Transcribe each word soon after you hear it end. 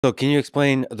So can you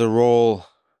explain the role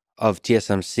of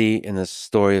TSMC in the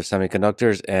story of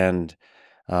semiconductors and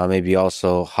maybe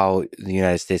also how the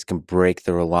United States can break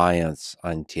the reliance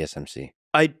on TSMC?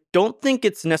 I don't think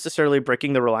it's necessarily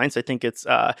breaking the reliance. I think it's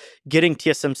getting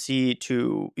TSMC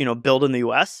to build in the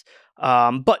U.S.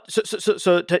 But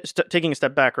taking a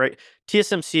step back, right?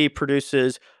 TSMC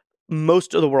produces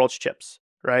most of the world's chips,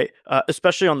 right?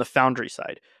 Especially on the foundry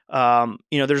side.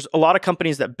 There's a lot of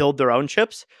companies that build their own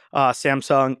chips.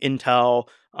 Samsung, Intel,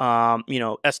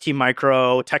 ST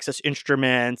Micro, Texas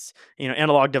Instruments,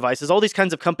 Analog Devices. All these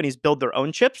kinds of companies build their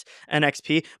own chips,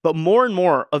 NXP. But more and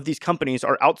more of these companies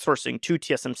are outsourcing to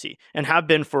TSMC and have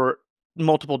been for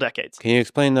multiple decades. Can you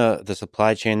explain the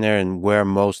supply chain there and where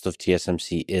most of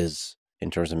TSMC is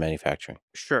in terms of manufacturing?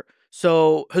 Sure.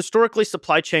 So historically,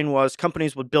 supply chain was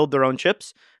companies would build their own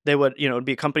chips. They would, it'd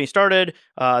be a company started,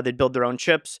 they'd build their own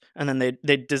chips, and then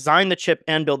they'd design the chip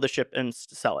and build the chip and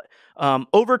sell it.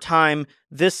 Over time,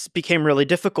 this became really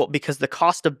difficult because the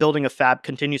cost of building a fab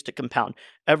continues to compound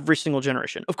every single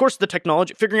generation. Of course, the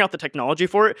technology, figuring out the technology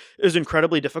for it is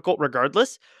incredibly difficult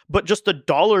regardless, but just the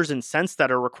dollars and cents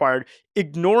that are required,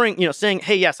 ignoring, saying,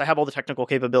 hey, yes, I have all the technical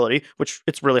capability, which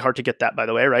it's really hard to get that, by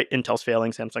the way, right? Intel's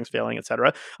failing, Samsung's failing,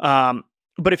 etc.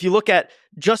 But if you look at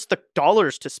just the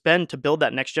dollars to spend to build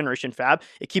that next generation fab,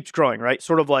 it keeps growing, right?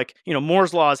 Sort of like,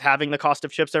 Moore's law is having the cost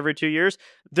of chips every 2 years.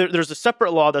 There's a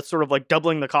separate law that's sort of like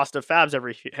doubling the cost of fabs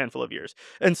every handful of years.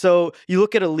 And so you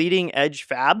look at a leading edge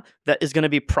fab that is going to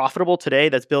be profitable today,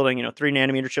 that's building, 3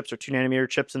 nanometer chips or 2 nanometer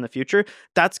chips in the future.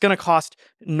 That's going to cost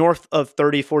north of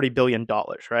 30, $40 billion,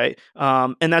 right?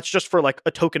 And that's just for like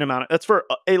a token amount. That's for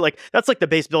that's like the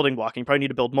base building block. And you probably need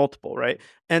to build multiple, right?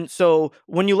 And so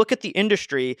when you look at the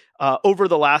industry over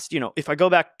the last, if I go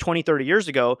back 20, 30 years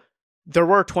ago, there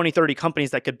were 20, 30 companies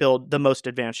that could build the most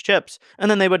advanced chips, and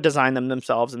then they would design them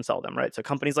themselves and sell them, right? So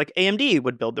companies like AMD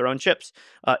would build their own chips.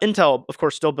 Intel, of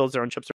course, still builds their own chips